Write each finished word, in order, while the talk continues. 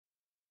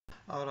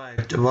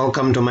Alright,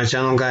 welcome to my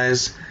channel,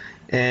 guys,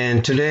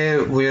 and today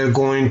we are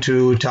going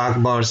to talk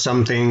about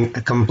something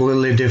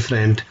completely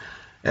different.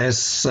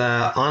 It's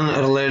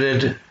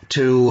unrelated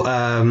to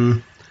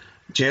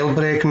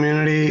jailbreak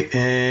community,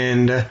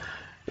 and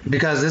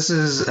because this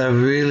is a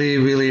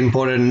really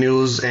important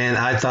news, and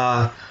I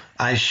thought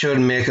I should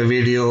make a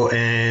video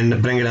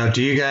and bring it out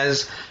to you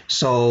guys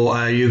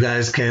so you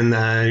guys can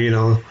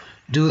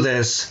do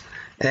this,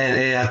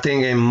 and I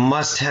think it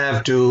must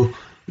have to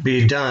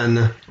be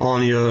done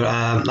on your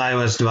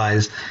iOS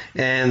device.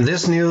 And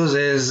this news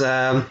is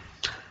about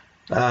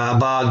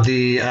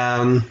the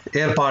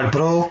AirPod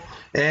Pro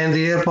and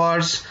the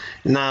AirPods.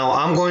 Now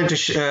I'm going to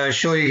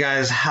show you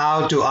guys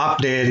how to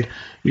update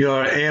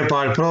your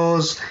AirPod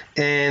Pros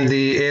and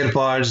the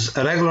AirPods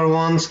regular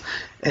ones.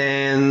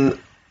 And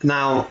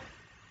now,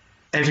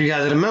 if you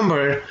guys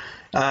remember,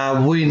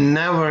 we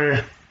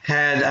never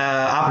had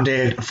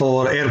update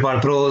for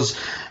AirPod Pros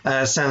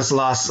since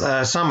last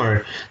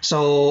summer.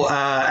 So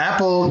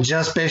Apple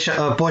just push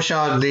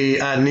out the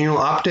new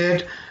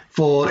update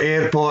for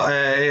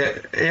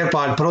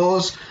AirPod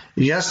Pros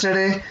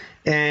yesterday,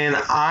 and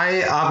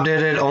I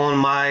updated on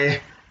my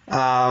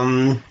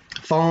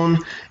phone,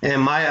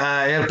 and my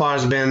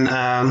AirPods been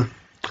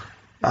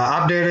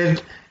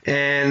updated,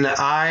 and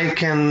I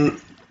can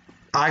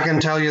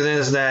tell you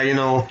this, that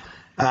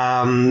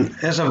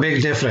it's a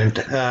big difference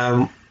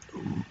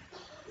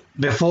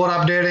before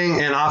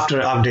updating and after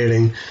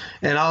updating.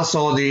 And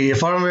also the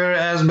firmware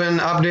has been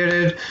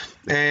updated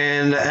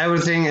and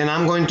everything, and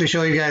I'm going to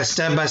show you guys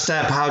step by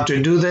step how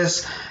to do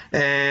this.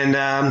 And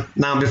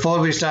now,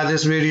 before we start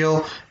this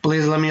video,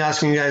 please let me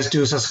ask you guys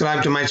to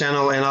subscribe to my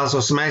channel and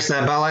also smash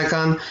that bell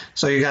icon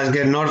so you guys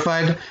get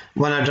notified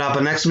when I drop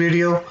a next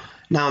video.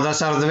 Now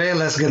that's out of the way,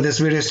 let's get this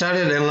video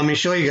started and let me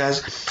show you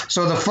guys.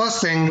 So the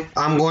first thing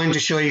I'm going to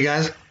show you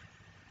guys,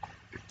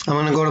 I'm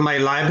going to go to my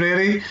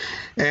library,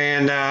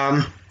 and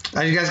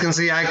as you guys can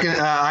see,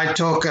 I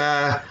took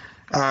a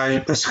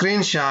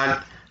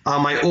screenshot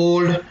of my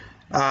old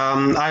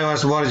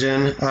iOS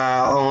version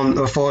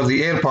for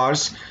the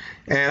AirPods,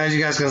 and as you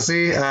guys can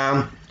see,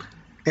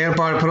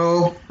 AirPod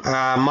Pro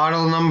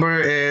model number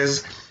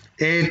is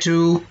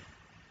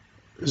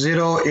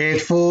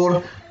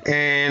A2084,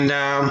 and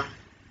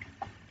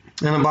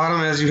in the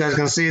bottom, as you guys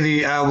can see,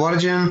 the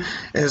version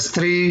is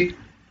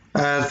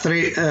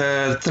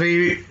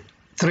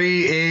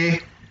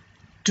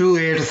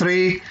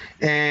 3A283.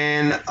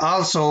 And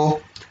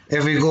also,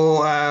 if we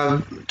go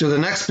to the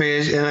next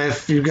page, and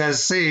if you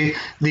guys see,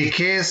 the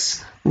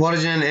case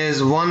version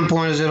is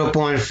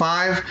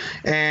 1.0.5.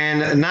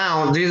 and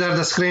now these are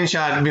the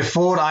screenshots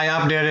before I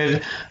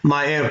updated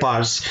my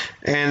AirPods.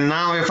 And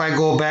now if I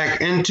go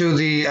back into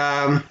the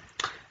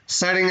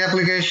setting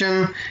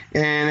application,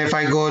 and if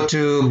I go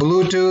to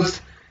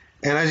Bluetooth,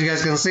 and as you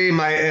guys can see,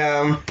 my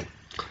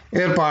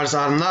AirPods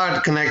are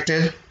not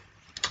connected,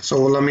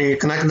 so let me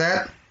connect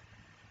that.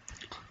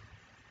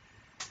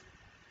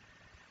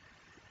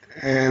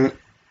 And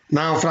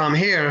now from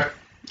here,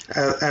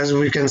 as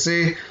we can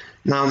see,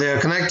 now they are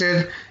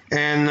connected,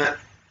 and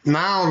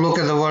now look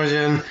at the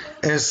version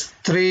is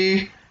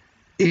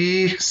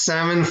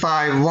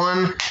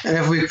 3E751, and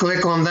if we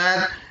click on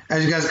that,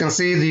 as you guys can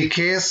see, the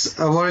case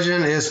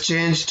version is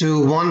changed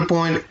to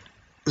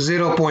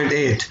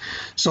 1.0.8.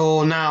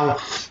 So now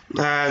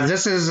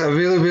this is a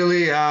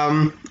really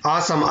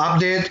awesome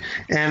update,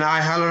 and I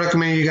highly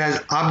recommend you guys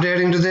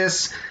updating to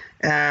this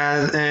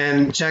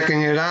and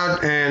checking it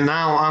out. And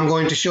now I'm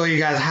going to show you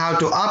guys how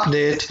to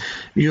update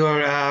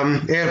your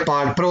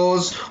AirPod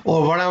Pros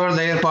or whatever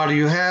the AirPod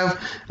you have.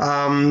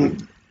 I'm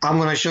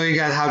going to show you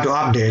guys how to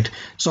update.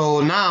 So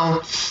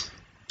now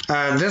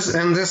in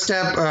this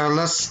step,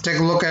 let's take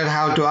a look at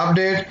how to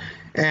update.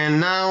 And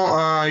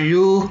now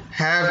you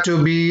have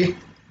to be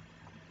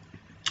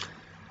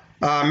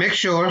make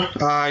sure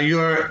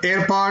your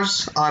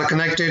AirPods are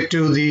connected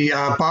to the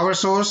power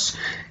source.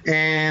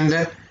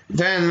 And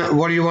then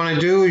what you want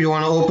to do, you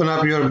want to open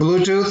up your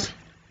Bluetooth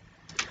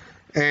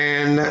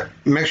and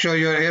make sure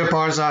your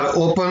AirPods are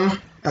open,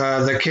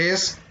 the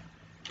case,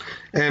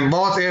 and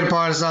both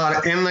AirPods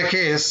are in the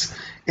case.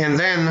 And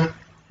then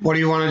what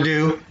you want to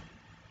do,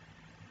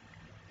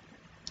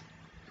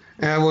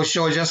 it will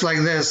show just like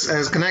this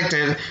as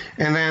connected.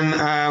 And then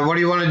what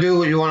you want to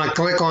do, you want to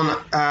click on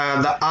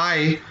the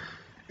I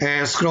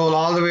and scroll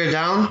all the way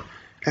down,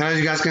 and as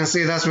you guys can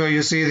see, that's where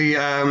you see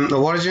the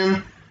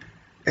version.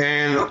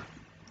 And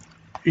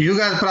you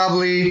guys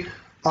probably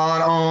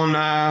are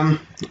on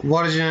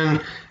version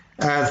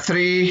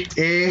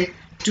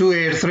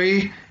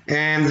 3A283,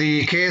 and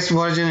the case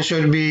version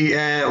should be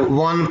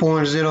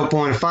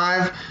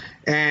 1.0.5.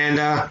 And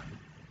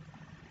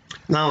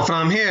now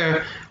from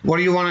here, what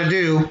you want to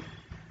do,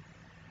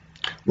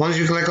 once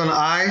you click on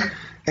I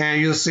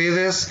and you see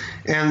this,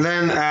 and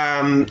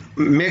then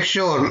make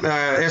sure,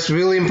 it's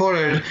really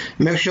important,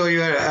 make sure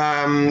your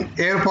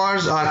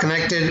AirPods are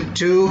connected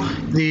to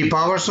the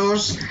power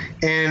source.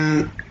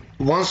 And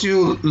once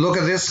you look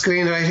at this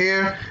screen right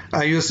here,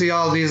 you see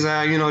all these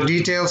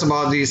details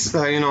about these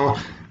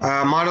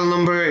model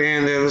number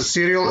and the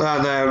serial,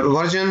 the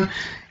version,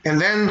 and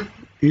then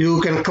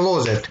you can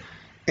close it.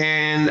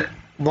 And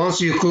once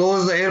you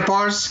close the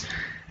AirPods,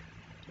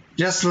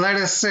 just let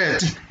it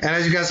sit, and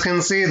as you guys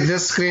can see,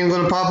 this screen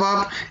gonna pop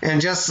up,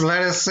 and just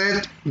let it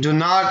sit. Do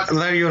not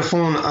let your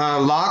phone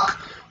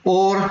lock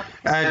or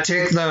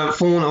take the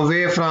phone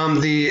away from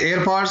the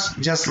AirPods.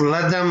 Just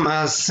let them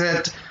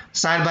sit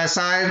side by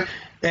side.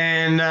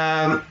 And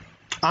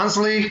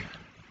honestly,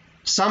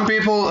 some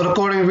people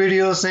recording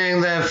videos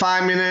saying that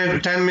 5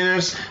 minutes, 10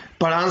 minutes,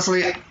 but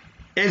honestly,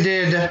 it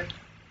did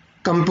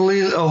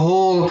complete a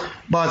whole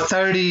about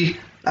 30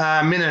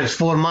 minutes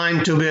for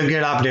mine to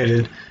get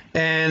updated.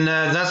 And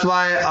that's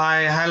why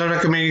I highly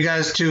recommend you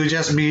guys to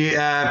just be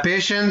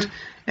patient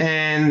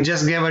and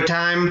just give it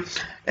time.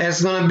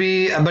 It's going to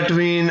be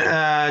between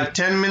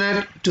 10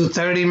 minutes to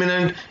 30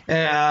 minutes,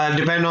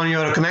 depend on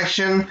your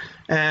connection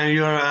and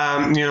your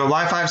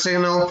Wi-Fi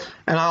signal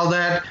and all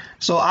that.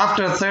 So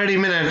after 30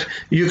 minutes,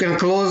 you can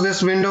close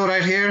this window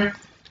right here,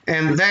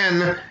 and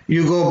then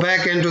you go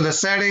back into the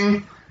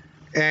setting.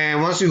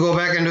 And once you go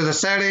back into the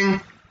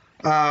setting,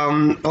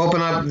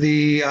 open up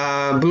the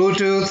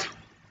Bluetooth,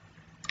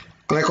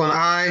 click on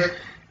I,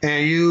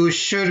 and you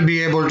should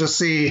be able to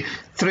see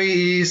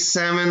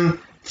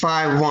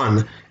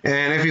 3E751.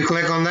 And if you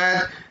click on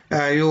that,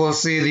 you will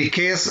see the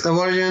case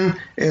version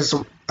is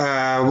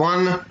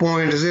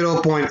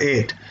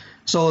 1.0.8.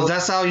 So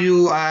that's how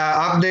you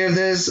update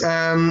this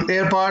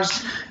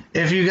AirPods.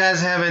 If you guys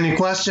have any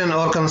question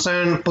or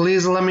concern,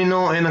 please let me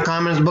know in the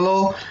comments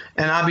below,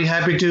 and I'll be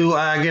happy to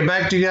get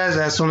back to you guys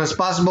as soon as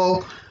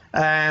possible.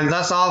 And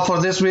that's all for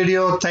this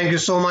video. Thank you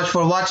so much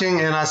for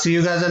watching, and I'll see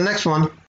you guys in the next one.